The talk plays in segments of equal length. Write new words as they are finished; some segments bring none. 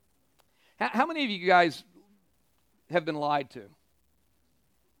How many of you guys have been lied to?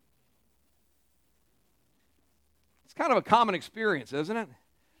 It's kind of a common experience, isn't it?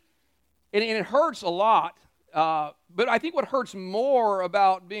 And it hurts a lot. But I think what hurts more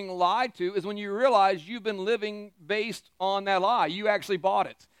about being lied to is when you realize you've been living based on that lie. You actually bought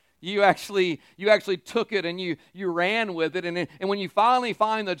it. You actually took it and you ran with it. And when you finally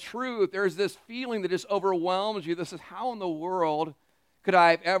find the truth, there's this feeling that just overwhelms you. This is, how in the world could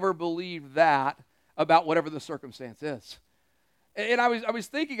I have ever believed that about whatever the circumstance is? And I was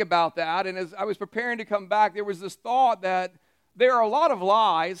thinking about that, and as I was preparing to come back, there was this thought that there are a lot of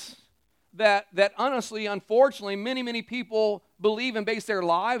lies that honestly, unfortunately, many people believe and base their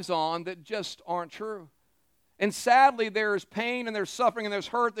lives on that just aren't true. And sadly, there's pain and there's suffering and there's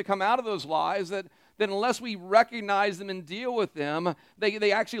hurt that come out of those lies that unless we recognize them and deal with them,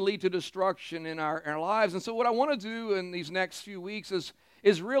 they actually lead to destruction in our lives. And so what I want to do in these next few weeks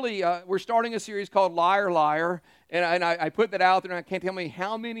is really, we're starting a series called Liar, Liar, and I put that out there, and I can't tell me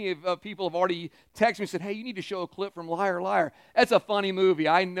how many of people have already texted me and said, hey, you need to show a clip from Liar, Liar. That's a funny movie.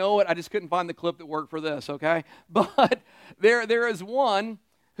 I know it. I just couldn't find the clip that worked for this, okay? But there is one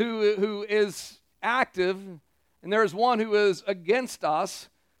who is active, and there is one who is against us,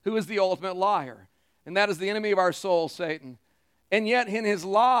 who is the ultimate liar, and that is the enemy of our soul, Satan. And yet in his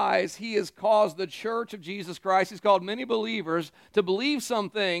lies, he has caused the church of Jesus Christ, he's called many believers, to believe some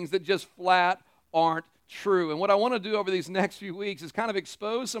things that just flat aren't true. And what I want to do over these next few weeks is kind of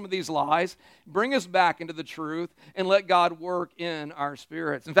expose some of these lies, bring us back into the truth, and let God work in our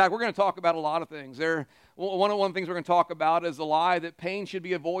spirits. In fact, we're going to talk about a lot of things. One of the things we're going to talk about is the lie that pain should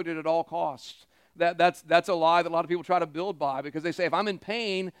be avoided at all costs. That's a lie that a lot of people try to build by, because they say, if I'm in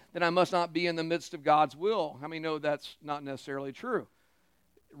pain, then I must not be in the midst of God's will. How many know that's not necessarily true?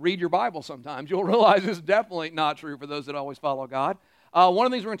 Read your Bible sometimes. You'll realize it's definitely not true for those that always follow God. One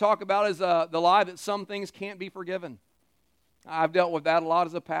of the things we're going to talk about is the lie that some things can't be forgiven. I've dealt with that a lot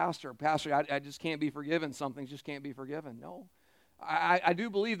as a pastor. Pastor, I just can't be forgiven. Some things just can't be forgiven. No. I do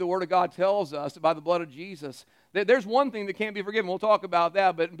believe the Word of God tells us that by the blood of Jesus, that there's one thing that can't be forgiven. We'll talk about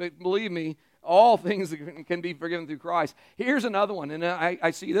that, but believe me, all things can be forgiven through Christ. Here's another one, and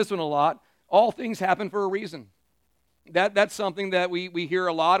I see this one a lot. All things happen for a reason. That's something that we hear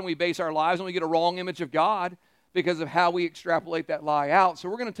a lot, and we base our lives, and we get a wrong image of God because of how we extrapolate that lie out. So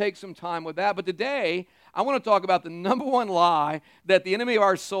we're going to take some time with that. But today, I want to talk about the number one lie that the enemy of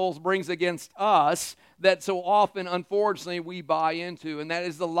our souls brings against us that so often, unfortunately, we buy into, and that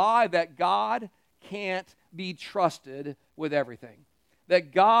is the lie that God can't be trusted with everything.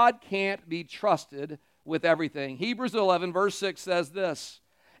 That God can't be trusted with everything. Hebrews 11, verse 6 says this,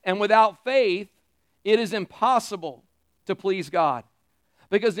 and without faith, it is impossible to please God.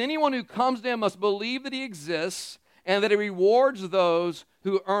 Because anyone who comes to him must believe that he exists and that he rewards those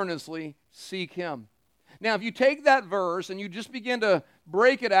who earnestly seek him. Now, if you take that verse and you just begin to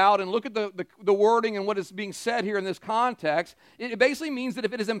break it out and look at the wording and what is being said here in this context, it basically means that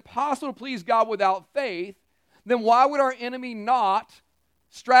if it is impossible to please God without faith, then why would our enemy not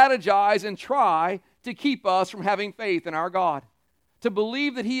strategize and try to keep us from having faith in our God? To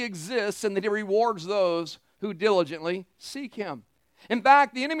believe that he exists and that he rewards those who diligently seek him. In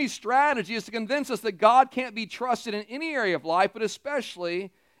fact, the enemy's strategy is to convince us that God can't be trusted in any area of life, but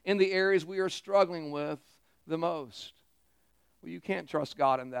especially in the areas we are struggling with the most. Well, you can't trust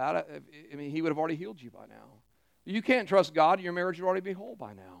God in that. I mean, he would have already healed you by now. You can't trust God, your marriage would already be whole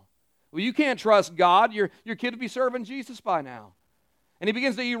by now. Well, you can't trust God, your kid would be serving Jesus by now. And he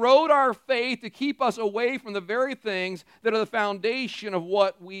begins to erode our faith to keep us away from the very things that are the foundation of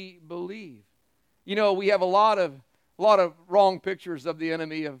what we believe. You know, we have a lot of wrong pictures of the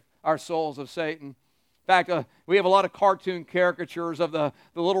enemy of our souls, of Satan. In fact, we have a lot of cartoon caricatures of the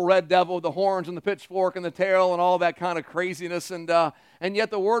little red devil with the horns and the pitchfork and the tail and all that kind of craziness. And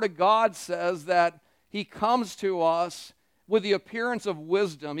yet the Word of God says that he comes to us with the appearance of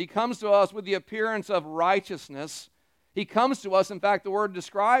wisdom. He comes to us with the appearance of righteousness. He comes to us, in fact, the Word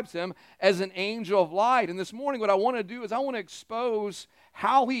describes him as an angel of light. And this morning what I want to do is I want to expose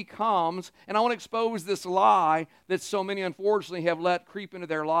how he comes, and I want to expose this lie that so many unfortunately have let creep into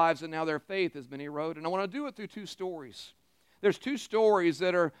their lives, and now their faith has been eroded. And I want to do it through two stories. There's two stories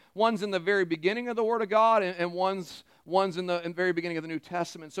that are, one's in the very beginning of the Word of God, and one's in the very beginning of the New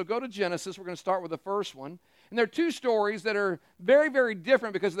Testament. So go to Genesis. We're going to start with the first one. And there are two stories that are very, very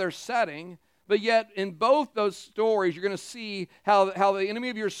different because of their setting. But yet, in both those stories, you're going to see how the enemy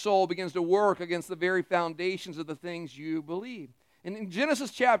of your soul begins to work against the very foundations of the things you believe. And in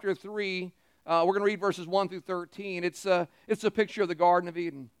Genesis chapter 3, we're going to read verses 1 through 13. It's a picture of the Garden of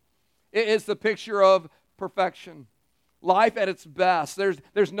Eden. It's the picture of perfection. life at its best.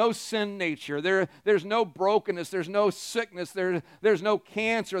 There's no sin nature. There's no brokenness. There's no sickness. There's no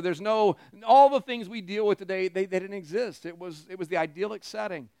cancer. There's no, all the things we deal with today, they didn't exist. It was the idyllic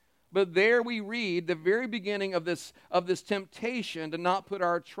setting. But there we read the very beginning of this temptation to not put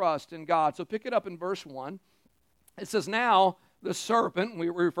our trust in God. So pick it up in verse 1. It says, now the serpent,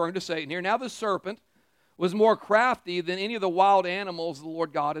 we're referring to Satan here, now the serpent was more crafty than any of the wild animals the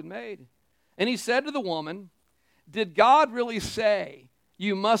Lord God had made. And he said to the woman, did God really say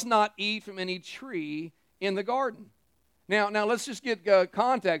you must not eat from any tree in the garden? Now let's just get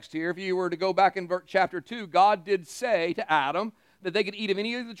context here. If you were to go back in chapter 2, God did say to Adam that they could eat of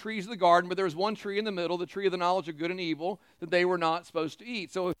any of the trees of the garden, but there was one tree in the middle, the tree of the knowledge of good and evil, that they were not supposed to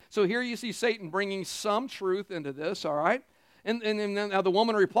eat. So here you see Satan bringing some truth into this, all right? And now the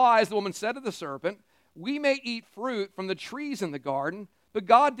woman replies, the woman said to the serpent, we may eat fruit from the trees in the garden, but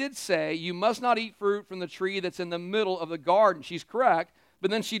God did say, you must not eat fruit from the tree that's in the middle of the garden. She's correct,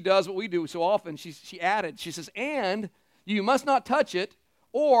 but then she does what we do so often. She added, she says, and you must not touch it,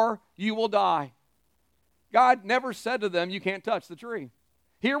 or you will die. God never said to them, you can't touch the tree.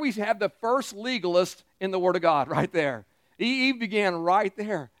 Here we have the first legalist in the Word of God right there. Eve began right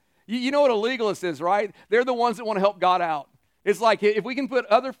there. You know what a legalist is, right? They're the ones that want to help God out. It's like if we can put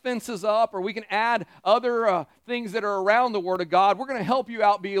other fences up or we can add other things that are around the Word of God, we're going to help you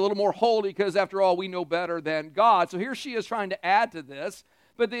out be a little more holy because, after all, we know better than God. So here she is trying to add to this.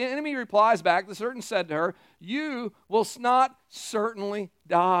 But the enemy replies back. The serpent said to her, you will not certainly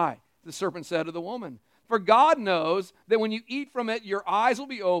die, the serpent said to the woman. For God knows that when you eat from it, your eyes will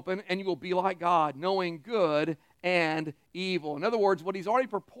be open and you will be like God, knowing good and evil. In other words, what he's already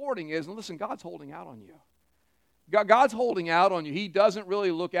purporting is, and listen, God's holding out on you. God's holding out on you. He doesn't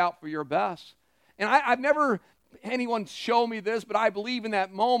really look out for your best. And I've never anyone show me this, but I believe in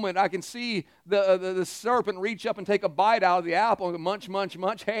that moment I can see the serpent reach up and take a bite out of the apple and munch, munch,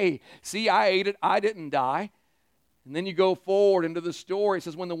 munch. Hey, see, I ate it. I didn't die. And then you go forward into the story. It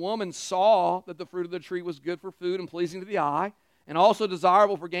says, when the woman saw that the fruit of the tree was good for food and pleasing to the eye, and also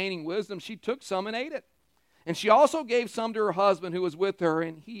desirable for gaining wisdom, she took some and ate it. And she also gave some to her husband who was with her,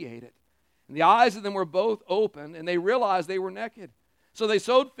 and he ate it. And the eyes of them were both open, and they realized they were naked. So they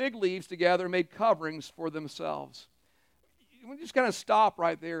sewed fig leaves together and made coverings for themselves. We just kind of stop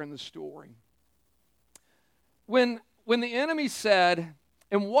right there in the story. When the enemy said,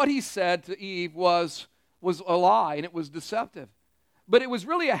 and what he said to Eve was a lie, and it was deceptive. But it was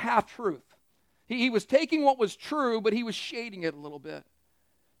really a half-truth. He was taking what was true, but he was shading it a little bit.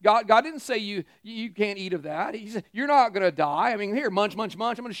 God didn't say you can't eat of that. He said, you're not going to die. I mean, here, munch, munch,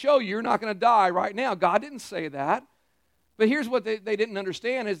 munch. I'm going to show you you're not going to die right now. God didn't say that. But here's what they didn't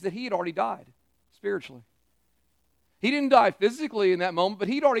understand is that he had already died spiritually. He didn't die physically in that moment, but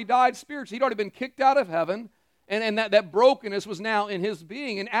he'd already died spiritually. He'd already been kicked out of heaven, and that brokenness was now in his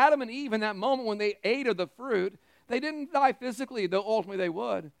being. And Adam and Eve in that moment when they ate of the fruit, they didn't die physically, though ultimately they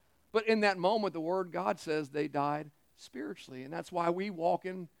would. But in that moment, the Word God says they died spiritually. And that's why we walk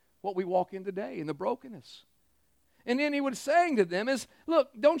in what we walk in today, in the brokenness. And then he was saying to them is, look,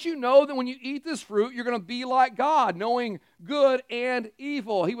 don't you know that when you eat this fruit, you're going to be like God, knowing good and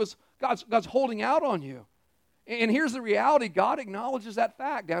evil? God's holding out on you. And here's the reality. God acknowledges that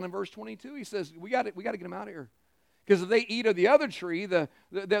fact down in verse 22. He says, we got to get them out of here. Because if they eat of the other tree, they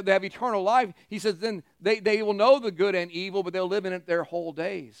have eternal life. He says, then they will know the good and evil, but they'll live in it their whole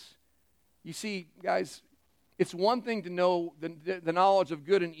days. You see, guys, it's one thing to know the knowledge of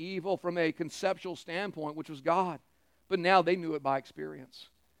good and evil from a conceptual standpoint, which was God. But now they knew it by experience.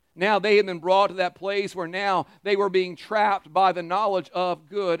 Now they had been brought to that place where now they were being trapped by the knowledge of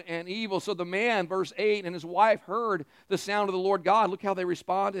good and evil. So the man, verse 8, and his wife heard the sound of the Lord God. Look how they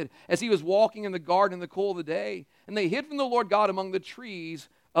responded as he was walking in the garden in the cool of the day. And they hid from the Lord God among the trees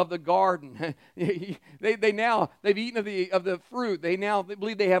of the garden. They've eaten of the fruit. They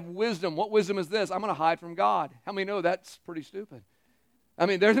believe they have wisdom. What wisdom is this? I'm going to hide from God. How many know that's pretty stupid? I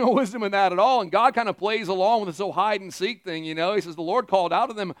mean, there's no wisdom in that at all. And God kind of plays along with this whole hide and seek thing, you know. He says, the Lord called out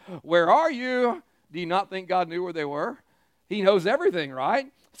to them, where are you? Do you not think God knew where they were? He knows everything, right?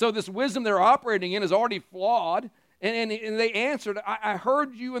 So this wisdom they're operating in is already flawed. And they answered, I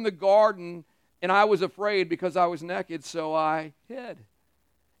heard you in the garden, and I was afraid because I was naked, so I hid.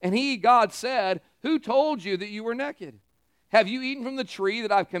 And God said, who told you that you were naked? Have you eaten from the tree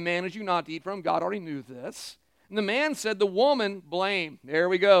that I've commanded you not to eat from? God already knew this. And the man said, the woman, blame. There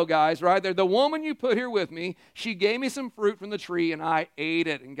we go, guys, right there. The woman you put here with me, she gave me some fruit from the tree, and I ate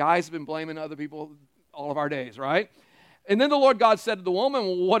it. And guys have been blaming other people all of our days, right? And then the Lord God said to the woman,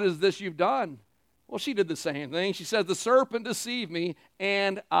 well, what is this you've done? Well, she did the same thing. She said, the serpent deceived me,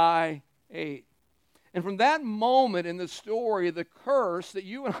 and I ate. And from that moment in the story, the curse that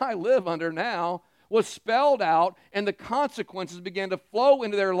you and I live under now was spelled out, and the consequences began to flow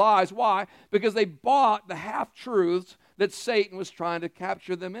into their lives. Why? Because they bought the half-truths that Satan was trying to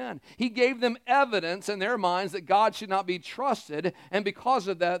capture them in. He gave them evidence in their minds that God should not be trusted, and because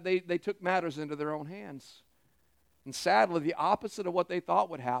of that, they took matters into their own hands. And sadly, the opposite of what they thought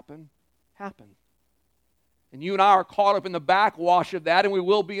would happen, happened. And you and I are caught up in the backwash of that, and we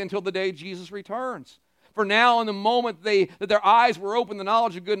will be until the day Jesus returns. For now, in the moment that their eyes were open to the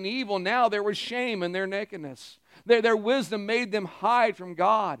knowledge of good and evil, now there was shame in their nakedness. Their wisdom made them hide from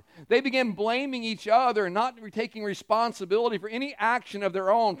God. They began blaming each other and not taking responsibility for any action of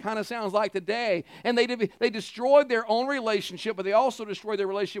their own. Kind of sounds like today. And they destroyed their own relationship, but they also destroyed their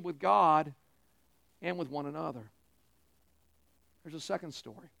relationship with God and with one another. There's a second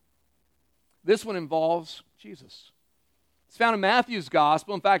story. This one involves Jesus. It's found in Matthew's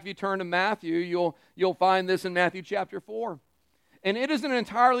gospel. In fact, if you turn to Matthew, you'll find this in Matthew chapter 4. And it is in an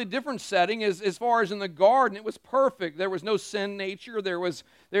entirely different setting. As far as in the garden, it was perfect. There was no sin nature.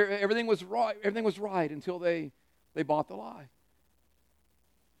 Everything was right. Everything was right until they bought the lie.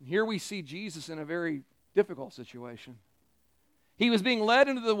 And here we see Jesus in a very difficult situation. He was being led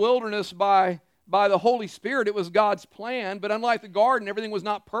into the wilderness by the Holy Spirit. It was God's plan, but unlike the garden, everything was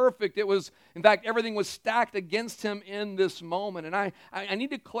not perfect. In fact, everything was stacked against him in this moment. And I need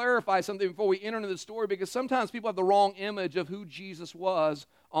to clarify something before we enter into the story, because sometimes people have the wrong image of who Jesus was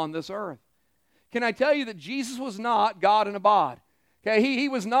on this earth. Can I tell you that Jesus was not God in a bod? Okay, he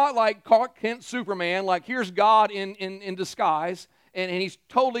was not like Clark Kent Superman, like here's God in disguise, and he's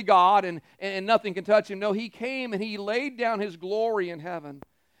totally God, and nothing can touch him. No, he came and he laid down his glory in heaven.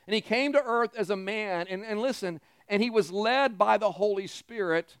 And he came to earth as a man, and listen, and he was led by the Holy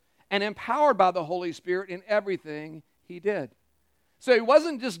Spirit and empowered by the Holy Spirit in everything he did. So he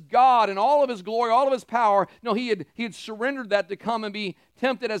wasn't just God in all of his glory, all of his power. No, he had surrendered that to come and be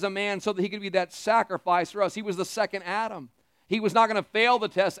tempted as a man so that he could be that sacrifice for us. He was the second Adam. He was not going to fail the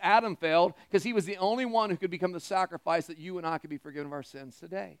test Adam failed, because he was the only one who could become the sacrifice that you and I could be forgiven of our sins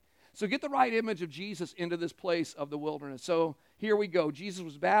today. So get the right image of Jesus into this place of the wilderness. So here we go. Jesus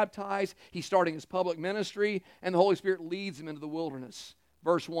was baptized. He's starting his public ministry, and the Holy Spirit leads him into the wilderness.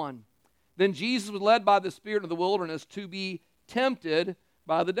 Verse 1. Then Jesus was led by the Spirit into the wilderness to be tempted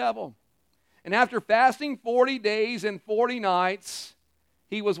by the devil. And after fasting 40 days and 40 nights,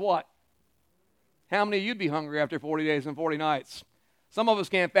 he was what? How many of you'd be hungry after 40 days and 40 nights? Some of us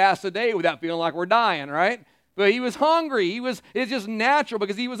can't fast a day without feeling like we're dying, right? But he was hungry. It's just natural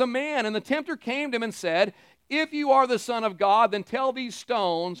because he was a man. And the tempter came to him and said, if you are the Son of God, then tell these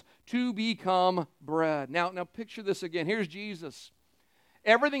stones to become bread. Now picture this again. Here's Jesus.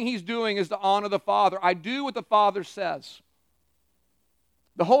 Everything he's doing is to honor the Father. I do what the Father says.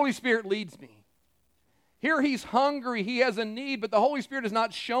 The Holy Spirit leads me. Here he's hungry. He has a need, but the Holy Spirit has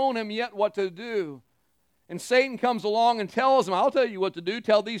not shown him yet what to do. And Satan comes along and tells him, I'll tell you what to do.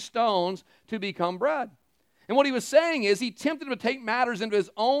 Tell these stones to become bread. And what he was saying is he tempted him to take matters into his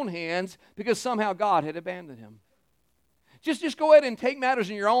own hands because somehow God had abandoned him. Just go ahead and take matters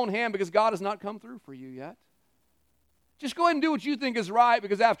in your own hand because God has not come through for you yet. Just go ahead and do what you think is right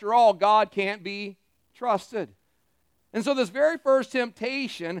because after all, God can't be trusted. And so this very first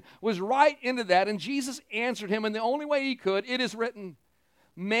temptation was right into that, and Jesus answered him in the only way he could. It is written,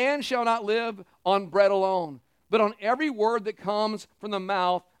 man shall not live on bread alone, but on every word that comes from the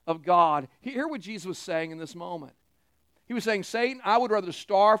mouth of God. Hear what Jesus was saying in this moment. He was saying, Satan, I would rather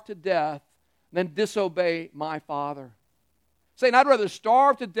starve to death than disobey my Father. Satan, I'd rather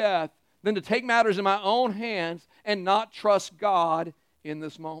starve to death than to take matters in my own hands and not trust God in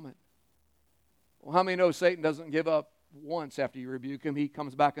this moment. Well, how many know Satan doesn't give up once after you rebuke him? He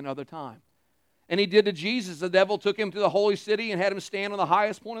comes back another time. And he did to Jesus. The devil took him to the holy city and had him stand on the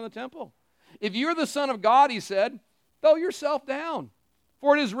highest point of the temple. If you're the Son of God, he said, throw yourself down.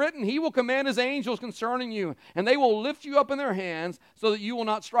 For it is written, he will command his angels concerning you, and they will lift you up in their hands so that you will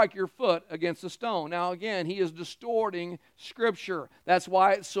not strike your foot against a stone. Now again, he is distorting Scripture. That's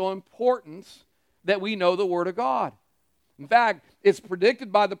why it's so important that we know the Word of God. In fact, it's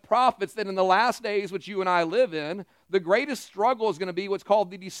predicted by the prophets that in the last days, which you and I live in, the greatest struggle is going to be what's called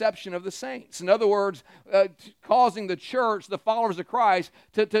the deception of the saints. In other words, causing the church, the followers of Christ,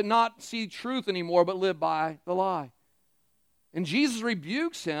 to not see truth anymore, but live by the lie. And Jesus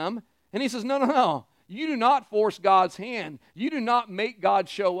rebukes him, and he says, no. You do not force God's hand. You do not make God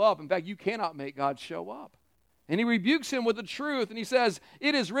show up. In fact, you cannot make God show up. And he rebukes him with the truth, and he says,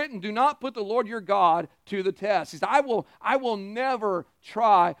 it is written, do not put the Lord your God to the test. He says, I will never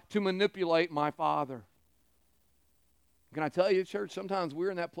try to manipulate my Father. Can I tell you, church, sometimes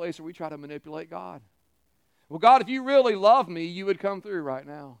we're in that place where we try to manipulate God. Well, God, if you really love me, you would come through right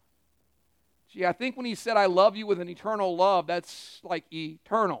now. Gee, I think when he said, I love you with an eternal love, that's like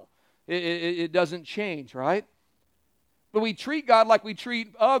eternal. It doesn't change, right? But we treat God like we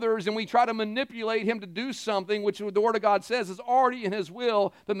treat others, and we try to manipulate him to do something which the Word of God says is already in his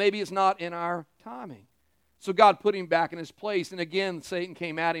will, but maybe it's not in our timing. So God put him back in his place. And again, Satan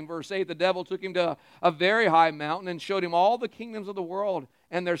came at him. Verse 8, the devil took him to a very high mountain and showed him all the kingdoms of the world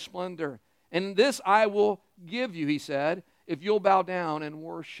and their splendor. And this I will give you, he said, if you'll bow down and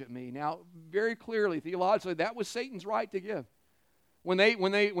worship me. Now, very clearly, theologically, that was Satan's right to give. When they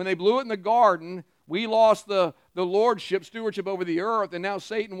blew it in the garden, we lost the lordship, stewardship over the earth, and now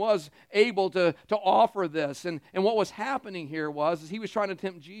Satan was able to offer this. And what was happening here is he was trying to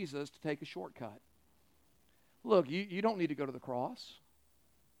tempt Jesus to take a shortcut. Look, you don't need to go to the cross.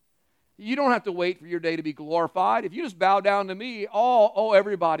 You don't have to wait for your day to be glorified. If you just bow down to me,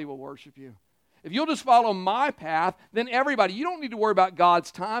 everybody will worship you. If you'll just follow my path, then everybody, you don't need to worry about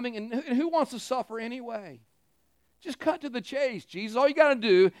God's timing. And who wants to suffer anyway? Just cut to the chase, Jesus. All you got to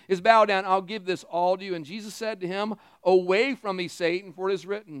do is bow down. I'll give this all to you. And Jesus said to him, away from me, Satan, for it is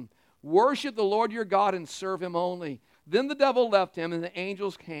written, worship the Lord your God and serve him only. Then the devil left him, and the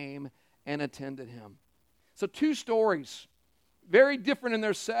angels came and attended him. So two stories, very different in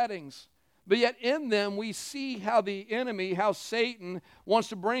their settings. But yet in them we see how the enemy, how Satan wants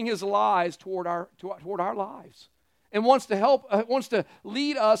to bring his lies toward our lives. And wants to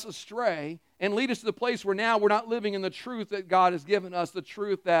lead us astray and lead us to the place where now we're not living in the truth that God has given us, the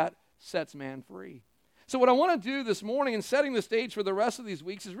truth that sets man free. So what I want to do this morning in setting the stage for the rest of these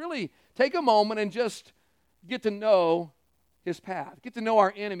weeks is really take a moment and just get to know his path, get to know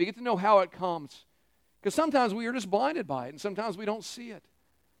our enemy, get to know how it comes. Because sometimes we are just blinded by it, and sometimes we don't see it.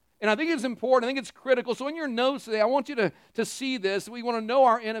 And I think it's important, I think it's critical. So in your notes today, I want you to see this. We want to know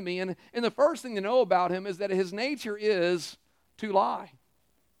our enemy, and the first thing to know about him is that his nature is to lie.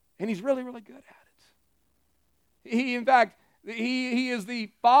 And he's really, really good at it. In fact, he is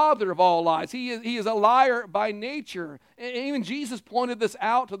the father of all lies. He is a liar by nature. And even Jesus pointed this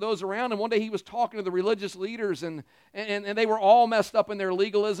out to those around him. One day he was talking to the religious leaders, and they were all messed up in their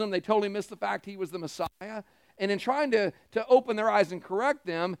legalism. They totally missed the fact he was the Messiah. And in trying to open their eyes and correct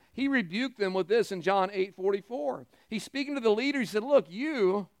them, he rebuked them with this in John 8:44. He's speaking to the leaders. He said, look,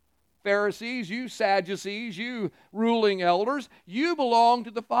 you Pharisees, you Sadducees, you ruling elders, you belong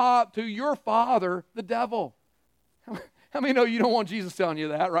to your father, the devil. How many know you don't want Jesus telling you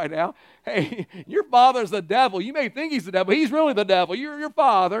that right now? Hey, your father's the devil. You may think he's the devil. He's really the devil. Your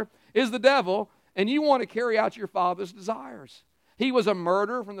father is the devil, and you want to carry out your father's desires. He was a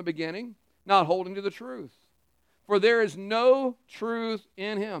murderer from the beginning, not holding to the truth. For there is no truth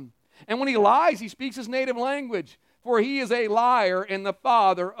in him. And when he lies, he speaks his native language. For he is a liar and the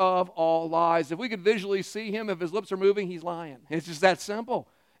father of all lies. If we could visually see him, if his lips are moving, he's lying. It's just that simple.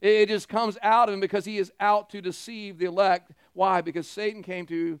 It just comes out of him because he is out to deceive the elect. Why? Because Satan came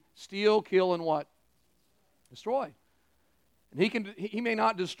to steal, kill, and what? Destroy. And he may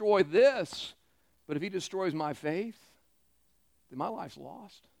not destroy this, but if he destroys my faith, then my life's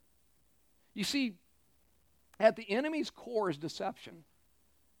lost. You see, at the enemy's core is deception.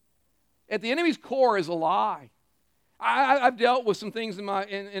 At the enemy's core is a lie. I've dealt with some things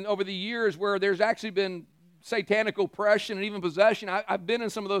in over the years where there's actually been satanic oppression and even possession. I've been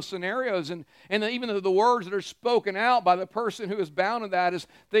in some of those scenarios, and even the words that are spoken out by the person who is bound in that is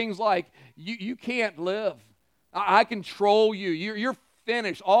things like, you can't live. I control you. You're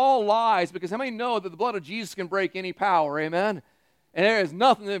finished. All lies, because how many know that the blood of Jesus can break any power? Amen? And there is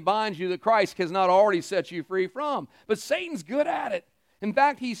nothing that binds you that Christ has not already set you free from. But Satan's good at it. In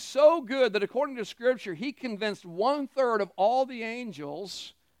fact, he's so good that according to Scripture, he convinced 1/3 of all the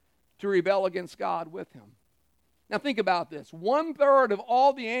angels to rebel against God with him. Now think about this. 1/3 of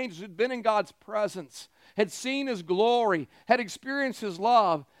all the angels who had been in God's presence, had seen his glory, had experienced his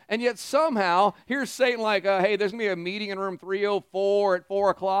love, and yet somehow, here's Satan like, hey, there's going to be a meeting in room 304 at 4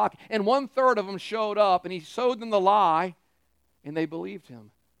 o'clock, and 1/3 of them showed up, and he showed them the lie, and they believed him,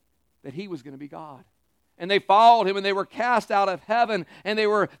 that he was going to be God. And they followed him, and they were cast out of heaven, and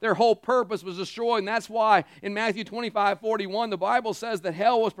their whole purpose was destroyed. And that's why in Matthew 25:41, the Bible says that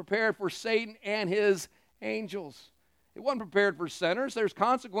hell was prepared for Satan and his angels. It wasn't prepared for sinners. There's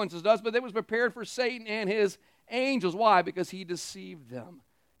consequences to us, but it was prepared for Satan and his angels. Why? Because he deceived them.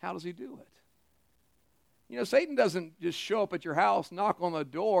 How does he do it? You know, Satan doesn't just show up at your house, knock on the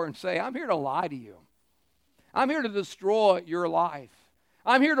door, and say, I'm here to lie to you. I'm here to destroy your life.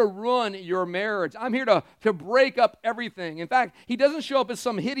 I'm here to ruin your marriage. I'm here to break up everything. In fact, he doesn't show up as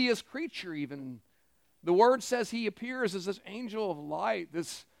some hideous creature even. The Word says he appears as this angel of light,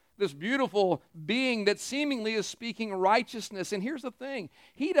 this this beautiful being that seemingly is speaking righteousness. And here's the thing.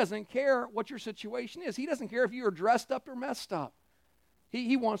 He doesn't care what your situation is. He doesn't care if you are dressed up or messed up.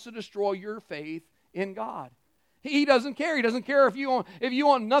 He wants to destroy your faith in God. He doesn't care. He doesn't care if you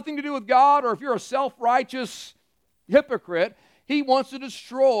want nothing to do with God or if you're a self-righteous hypocrite. He wants to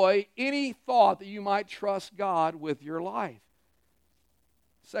destroy any thought that you might trust God with your life.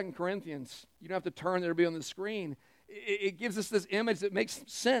 2 Corinthians, you don't have to turn there to be on the screen. It gives us this image that makes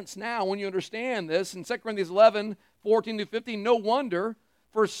sense now when you understand this. In 2 Corinthians 11, 14 to 15, no wonder,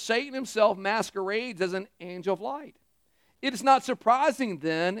 for Satan himself masquerades as an angel of light. It is not surprising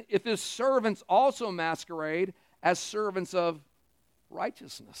then if his servants also masquerade as servants of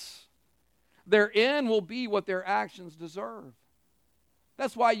righteousness. Their end will be what their actions deserve.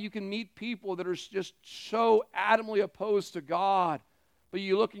 That's why you can meet people that are just so adamantly opposed to God, but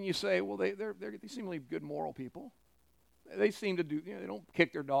you look and you say, well, they seem like good moral people. They seem to do, they don't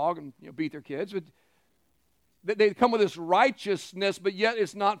kick their dog and beat their kids, but they come with this righteousness, but yet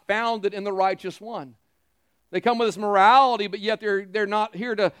it's not founded in the righteous one. They come with this morality, but yet they're not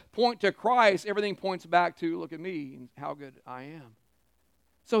here to point to Christ. Everything points back to, look at me and how good I am.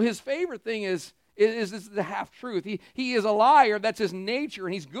 So his favorite thing is the half-truth. He is a liar. That's his nature,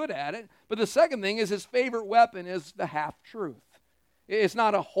 and he's good at it. But the second thing is his favorite weapon is the half-truth. It's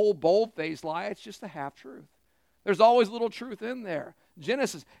not a whole bold-faced lie. It's just a half-truth. There's always a little truth in there.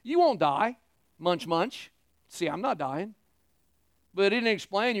 Genesis, you won't die. Munch, munch. See, I'm not dying. But it didn't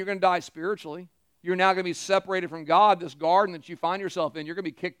explain you're going to die spiritually. You're now going to be separated from God, this garden that you find yourself in. You're going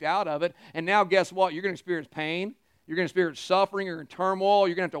to be kicked out of it. And now guess what? You're going to experience pain. You're going to experience suffering. You're in turmoil.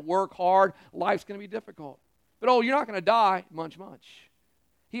 You're going to have to work hard. Life's going to be difficult. But you're not going to die. Munch, munch.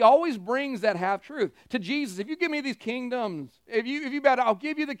 He always brings that half-truth. To Jesus, if you give me these kingdoms, if you bet, I'll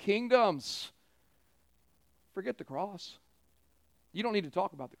give you the kingdoms. Forget the cross. You don't need to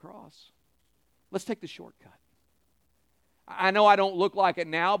talk about the cross. Let's take the shortcut. I know I don't look like it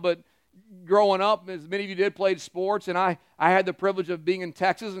now, but growing up, as many of you did, played sports, and I had the privilege of being in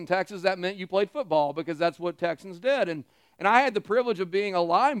Texas. In Texas, that meant you played football because that's what Texans did. And I had the privilege of being a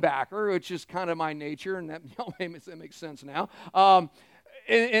linebacker, which is kind of my nature, and that makes sense now.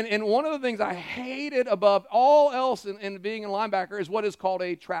 And one of the things I hated above all else in being a linebacker is what is called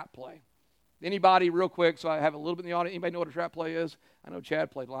a trap play. Anybody, real quick, so I have a little bit in the audience, anybody know what a trap play is? I know Chad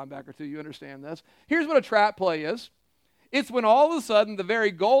played linebacker too. You understand this. Here's what a trap play is. It's when all of a sudden the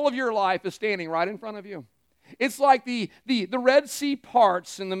very goal of your life is standing right in front of you. It's like the Red Sea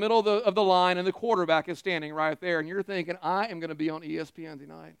parts in the middle of the line, and the quarterback is standing right there, and you're thinking, I am going to be on ESPN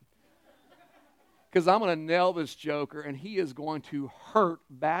tonight because I'm going to nail this joker, and he is going to hurt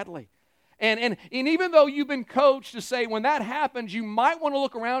badly. And even though you've been coached to say when that happens, you might want to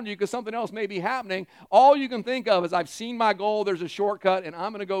look around you because something else may be happening, all you can think of is, I've seen my goal, there's a shortcut, and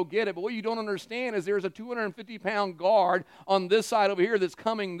I'm going to go get it. But what you don't understand is there's a 250-pound guard on this side over here that's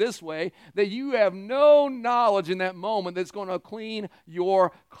coming this way that you have no knowledge in that moment that's going to clean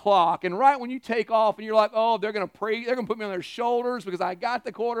your clock. And right when you take off and you're like, oh, they're going to pray, they're going to put me on their shoulders because I got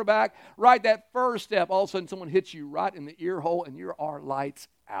the quarterback, right, that first step, all of a sudden someone hits you right in the ear hole and you are lights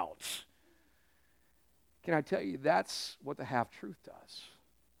out. Can I tell you, that's what the half-truth does.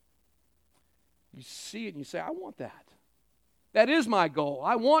 You see it and you say, I want that. That is my goal.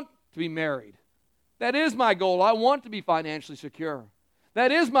 I want to be married. That is my goal. I want to be financially secure.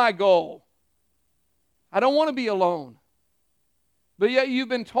 That is my goal. I don't want to be alone. But yet you've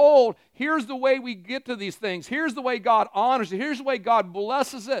been told, here's the way we get to these things. Here's the way God honors it. Here's the way God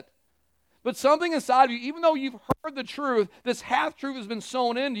blesses it. But something inside of you, even though you've heard the truth, this half-truth has been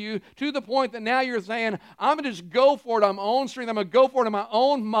sown into you to the point that now you're saying, I'm going to just go for it on my own strength. I'm going to go for it on my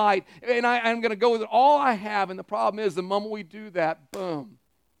own might. And I'm going to go with it all I have. And the problem is, the moment we do that, boom,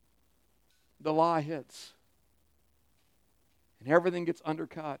 the lie hits. And everything gets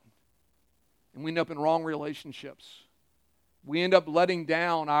undercut. And we end up in wrong relationships. We end up letting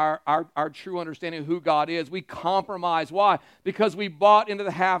down our true understanding of who God is. We compromise. Why? Because we bought into the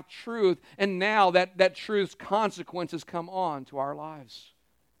half-truth, and now that truth's consequences come on to our lives.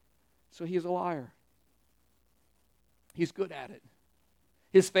 So he is a liar. He's good at it.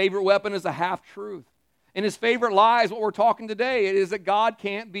 His favorite weapon is a half-truth. And his favorite lie is what we're talking today. It is that God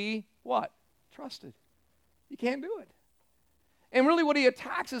can't be what? Trusted. He can't do it. And really what he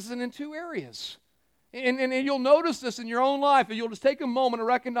attacks is in two areas. And you'll notice this in your own life, and you'll just take a moment to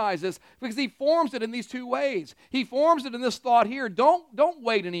recognize this, because he forms it in these two ways. He forms it in this thought here, don't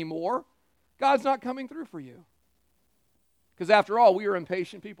wait anymore. God's not coming through for you. Because after all, we are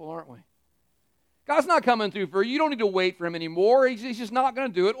impatient people, aren't we? God's not coming through for you. You don't need to wait for him anymore. He's just not going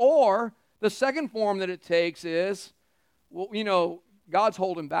to do it. Or the second form that it takes is, well, God's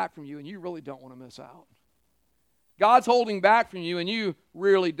holding back from you, and you really don't want to miss out. God's holding back from you, and you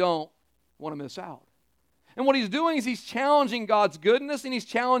really don't want to miss out. And what he's doing is he's challenging God's goodness, and he's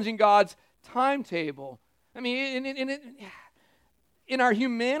challenging God's timetable. I mean, in our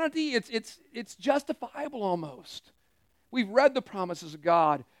humanity, it's justifiable almost. We've read the promises of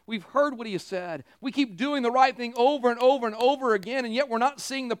God. We've heard what he has said. We keep doing the right thing over and over and over again, and yet we're not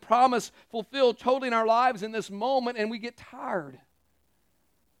seeing the promise fulfilled totally in our lives in this moment, and we get tired.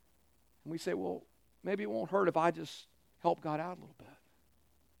 And we say, well, maybe it won't hurt if I just help God out a little bit.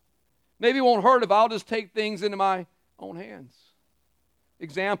 Maybe it won't hurt if I'll just take things into my own hands.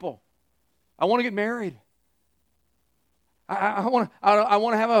 Example, I want to get married. I want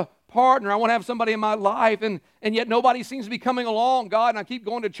to have a partner. I want to have somebody in my life, and yet nobody seems to be coming along, God, and I keep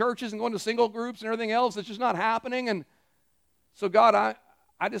going to churches and going to single groups and everything else. It's just not happening. And so, God,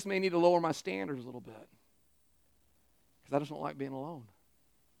 I just may need to lower my standards a little bit because I just don't like being alone.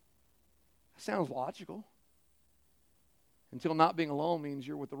 That sounds logical until not being alone means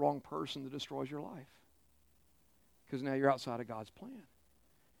you're with the wrong person that destroys your life because now you're outside of God's plan.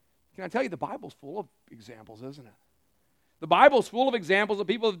 Can I tell you, the Bible's full of examples, isn't it? The Bible's full of examples of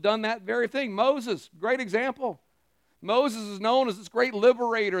people who have done that very thing. Moses, great example. Moses is known as this great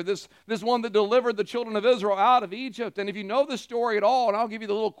liberator, this one that delivered the children of Israel out of Egypt. And if you know the story at all, and I'll give you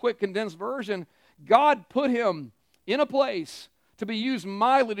the little quick condensed version, God put him in a place to be used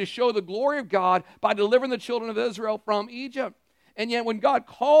mightily to show the glory of God by delivering the children of Israel from Egypt. And yet when God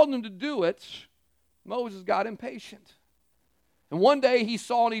called him to do it, Moses got impatient. And one day he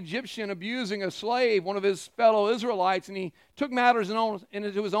saw an Egyptian abusing a slave, one of his fellow Israelites, and he took matters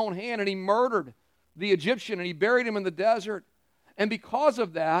into his own hand and he murdered the Egyptian and he buried him in the desert. And because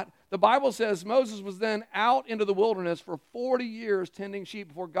of that, the Bible says Moses was then out into the wilderness for 40 years tending sheep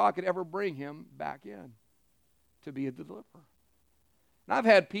before God could ever bring him back in to be a deliverer. And I've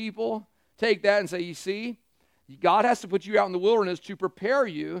had people take that and say, you see, God has to put you out in the wilderness to prepare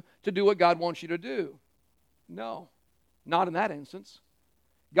you to do what God wants you to do. No. Not in that instance.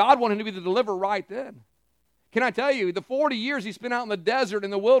 God wanted him to be the deliverer right then. Can I tell you, the 40 years he spent out in the desert, in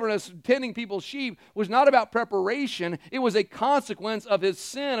the wilderness, tending people's sheep, was not about preparation. It was a consequence of his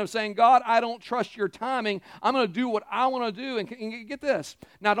sin of saying, God, I don't trust your timing. I'm going to do what I want to do. And get this.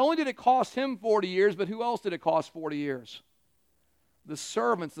 Not only did it cost him 40 years, but who else did it cost 40 years? The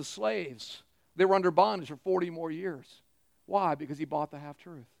servants, the slaves. They were under bondage for 40 more years. Why? Because he bought the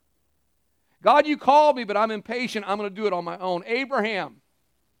half-truth. God, you called me, but I'm impatient. I'm going to do it on my own. Abraham.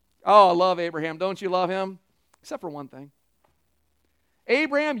 Oh, I love Abraham. Don't you love him? Except for one thing.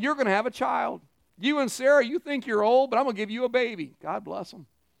 Abraham, you're going to have a child. You and Sarah, you think you're old, but I'm going to give you a baby. God bless them.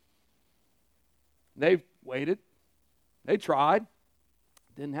 They waited. They tried.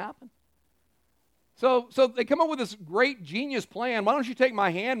 Didn't happen. So they come up with this great genius plan. Why don't you take my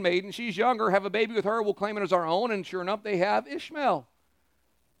handmaiden, she's younger, have a baby with her, we'll claim it as our own, and sure enough, they have Ishmael.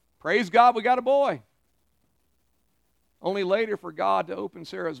 Praise God, we got a boy. Only later for God to open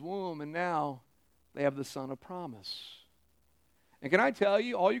Sarah's womb, and now they have the son of promise. And can I tell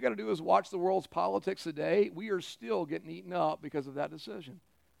you, all you got to do is watch the world's politics today. We are still getting eaten up because of that decision.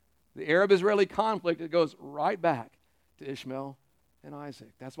 The Arab-Israeli conflict, it goes right back to Ishmael and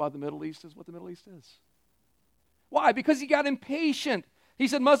Isaac. That's why the Middle East is what the Middle East is. Why? Because he got impatient. He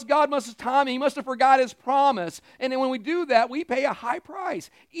said, God must have time. He must have forgot his promise. And then when we do that, we pay a high price.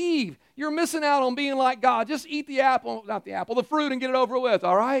 Eve, you're missing out on being like God. Just eat the apple, not the apple, the fruit and get it over with,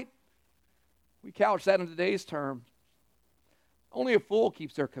 all right? We couch that in today's term. Only a fool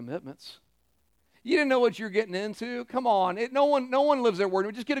keeps their commitments. You didn't know what you're getting into? Come on. No one lives their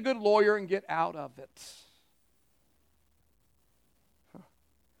word. Just get a good lawyer and get out of it.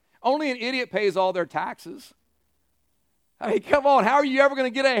 Only an idiot pays all their taxes. I mean, come on, how are you ever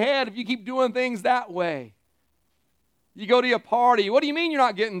going to get ahead if you keep doing things that way? You go to a party. What do you mean you're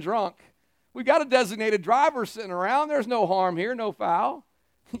not getting drunk? We've got a designated driver sitting around. There's no harm here, no foul.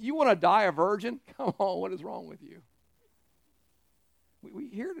 You want to die a virgin? Come on, what is wrong with you? We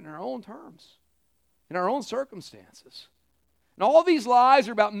hear it in our own terms, in our own circumstances. And all these lies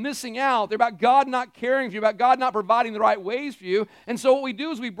are about missing out. They're about God not caring for you, about God not providing the right ways for you. And so what we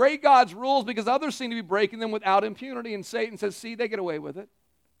do is we break God's rules because others seem to be breaking them without impunity. And Satan says, see, they get away with it.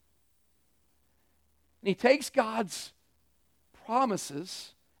 And he takes God's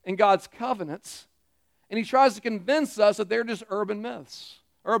promises and God's covenants, and he tries to convince us that they're just urban myths,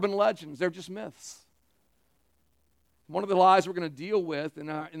 urban legends. They're just myths. One of the lies we're going to deal with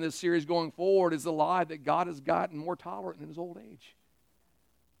in this series going forward is the lie that God has gotten more tolerant in his old age.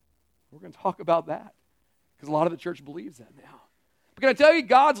 We're going to talk about that because a lot of the church believes that now. But can I tell you,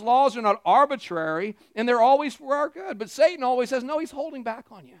 God's laws are not arbitrary, and they're always for our good. But Satan always says, no, he's holding back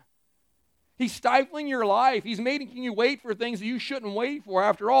on you. He's stifling your life. He's making you wait for things that you shouldn't wait for.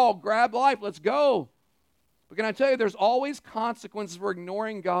 After all, grab life. Let's go. But can I tell you, there's always consequences for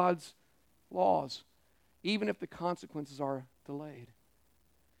ignoring God's laws, even if the consequences are delayed.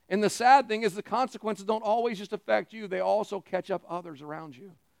 And the sad thing is the consequences don't always just affect you. They also catch up others around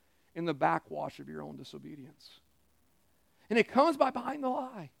you in the backwash of your own disobedience. And it comes by behind the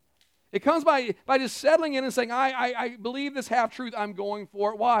lie. It comes by just settling in and saying, I believe this half-truth, I'm going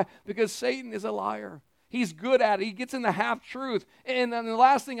for it. Why? Because Satan is a liar. He's good at it. He gets in the half-truth. And then the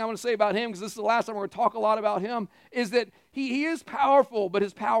last thing I want to say about him, because this is the last time we're going to talk a lot about him, is that he is powerful, but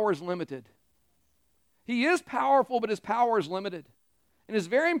his power is limited. He is powerful, but his power is limited. And it's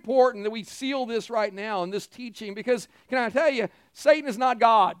very important that we seal this right now in this teaching, because, can I tell you, Satan is not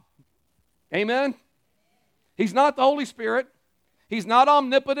God. Amen? He's not the Holy Spirit. He's not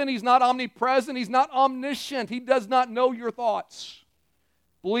omnipotent. He's not omnipresent. He's not omniscient. He does not know your thoughts.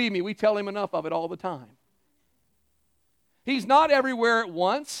 Believe me, we tell him enough of it all the time. He's not everywhere at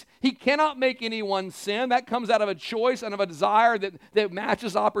once. He cannot make anyone sin. That comes out of a choice and of a desire that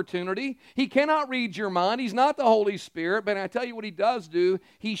matches opportunity. He cannot read your mind. He's not the Holy Spirit. But I tell you what he does do.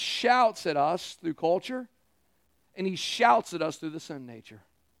 He shouts at us through culture, and he shouts at us through the sin nature.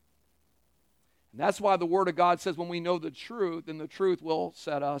 And that's why the Word of God says when we know the truth, then the truth will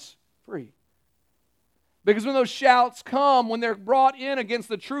set us free. Because when those shouts come, when they're brought in against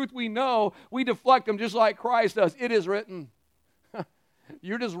the truth we know, we deflect them just like Christ does. It is written.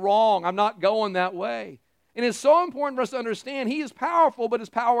 You're just wrong. I'm not going that way. And it's so important for us to understand He is powerful, but His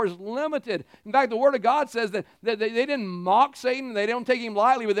power is limited. In fact, the Word of God says that they didn't mock Satan. They don't take Him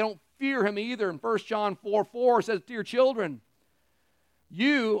lightly, but they don't fear Him either. In 1 John 4:4 it says, "Dear children,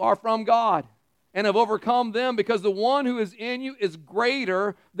 you are from God and have overcome them, because the one who is in you is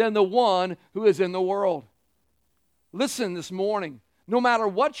greater than the one who is in the world." Listen this morning, no matter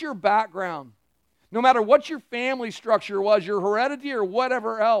what your background, no matter what your family structure was, your heredity or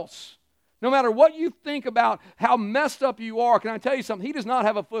whatever else, no matter what you think about how messed up you are, can I tell you something? He does not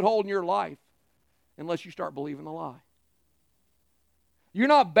have a foothold in your life unless you start believing the lie. You're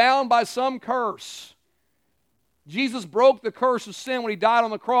not bound by some curse. Jesus broke the curse of sin when He died on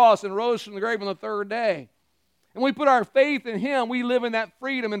the cross and rose from the grave on the third day. And we put our faith in Him. We live in that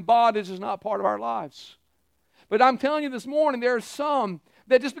freedom, and bondage is not part of our lives. But I'm telling you this morning, there are some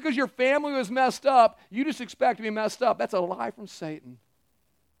that just because your family was messed up, you just expect to be messed up. That's a lie from Satan.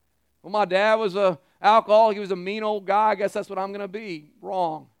 Well, my dad was an alcoholic. He was a mean old guy. I guess that's what I'm going to be.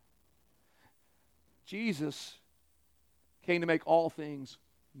 Wrong. Jesus came to make all things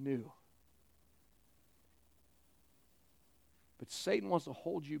new. But Satan wants to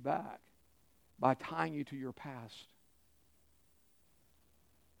hold you back by tying you to your past.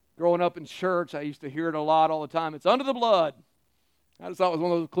 Growing up in church, I used to hear it a lot all the time. It's under the blood. I just thought it was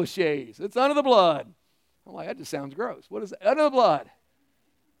one of those cliches. It's under the blood. I'm like, that just sounds gross. What is that? Under the blood.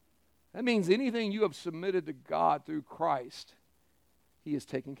 That means anything you have submitted to God through Christ, He is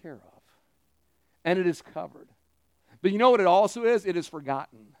taken care of. And it is covered. But you know what it also is? It is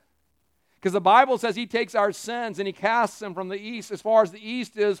forgotten. Because the Bible says He takes our sins and He casts them from the east as far as the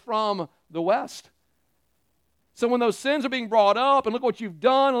east is from the west. So when those sins are being brought up, and look what you've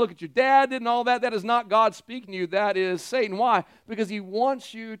done, and look what your dad did and all that, that is not God speaking to you. That is Satan. Why? Because he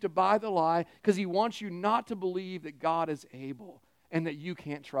wants you to buy the lie, because he wants you not to believe that God is able and that you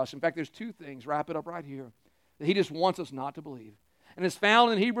can't trust. In fact, there's two things, wrap it up right here, that he just wants us not to believe. And it's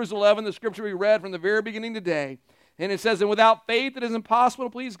found in Hebrews 11, the scripture we read from the very beginning today. And it says, "And without faith it is impossible to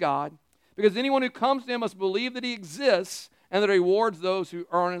please God, because anyone who comes to Him must believe that He exists and that He rewards those who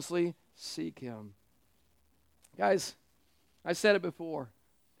earnestly seek Him." Guys, I said it before.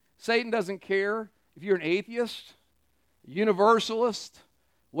 Satan doesn't care if you're an atheist, universalist,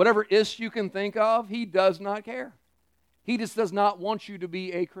 whatever ist you can think of. He does not care. He just does not want you to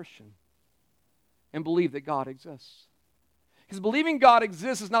be a Christian and believe that God exists. Because believing God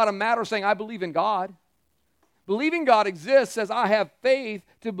exists is not a matter of saying, I believe in God. Believing God exists says, I have faith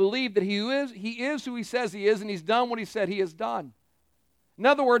to believe that He is who He says He is, and He's done what He said He has done. In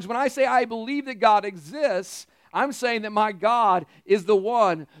other words, when I say I believe that God exists, I'm saying that my God is the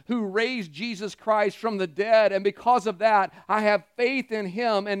one who raised Jesus Christ from the dead, and because of that, I have faith in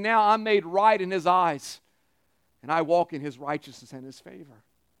Him, and now I'm made right in His eyes, and I walk in His righteousness and His favor.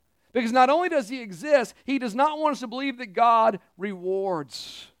 Because not only does He exist, He does not want us to believe that God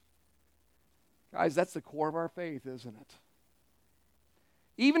rewards. Guys, that's the core of our faith, isn't it?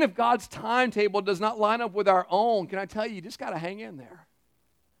 Even if God's timetable does not line up with our own, can I tell you, you just got to hang in there.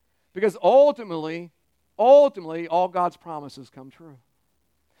 Because ultimately, ultimately all God's promises come true.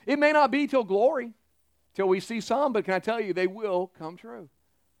 It may not be till glory, till we see some, but can I tell you, they will come true.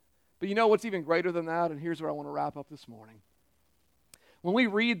 But you know what's even greater than that? And here's where I want to wrap up this morning. When we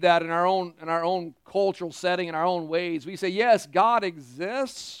read that in our own cultural setting, in our own ways, we say, yes, God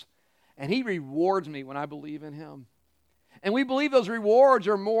exists, and He rewards me when I believe in Him. And we believe those rewards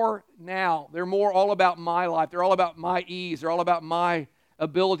are more now. They're more all about my life. They're all about my ease. They're all about my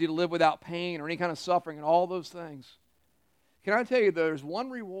ability to live without pain or any kind of suffering and all those things. Can I tell you, there's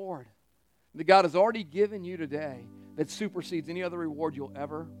one reward that God has already given you today that supersedes any other reward you'll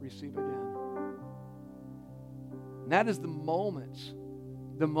ever receive again. And that is the moment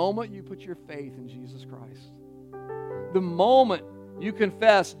you put your faith in Jesus Christ. The moment you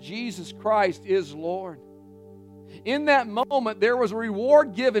confess Jesus Christ is Lord. In that moment, there was a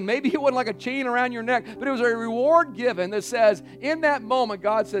reward given. Maybe it wasn't like a chain around your neck, but it was a reward given that says, in that moment,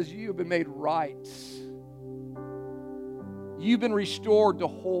 God says, you have been made right. You've been restored to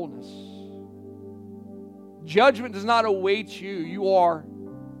wholeness. Judgment does not await you. You are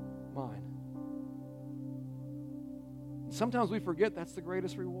mine. And sometimes we forget that's the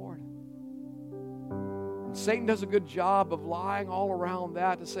greatest reward. And Satan does a good job of lying all around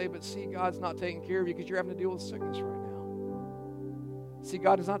that to say, but see, God's not taking care of you because you're having to deal with sickness right now. See,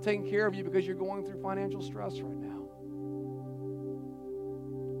 God is not taking care of you because you're going through financial stress right now.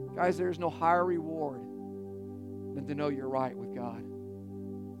 Guys, there is no higher reward than to know you're right with God.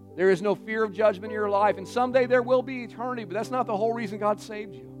 There is no fear of judgment in your life, and someday there will be eternity, but that's not the whole reason God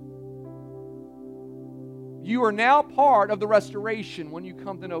saved you. You are now part of the restoration when you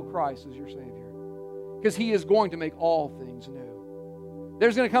come to know Christ as your Savior, because He is going to make all things new.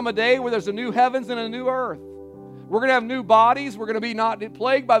 There's going to come a day where there's a new heavens and a new earth. We're going to have new bodies. We're going to be not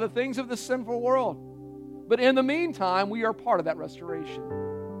plagued by the things of this sinful world. But in the meantime, we are part of that restoration.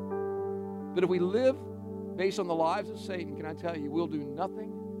 But if we live based on the lives of Satan, can I tell you, we'll do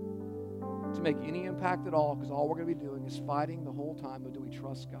nothing to make any impact at all, because all we're going to be doing is fighting the whole time of, do we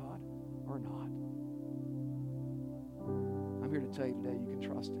trust God or not? I'm here to tell you today, you can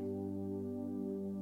trust Him.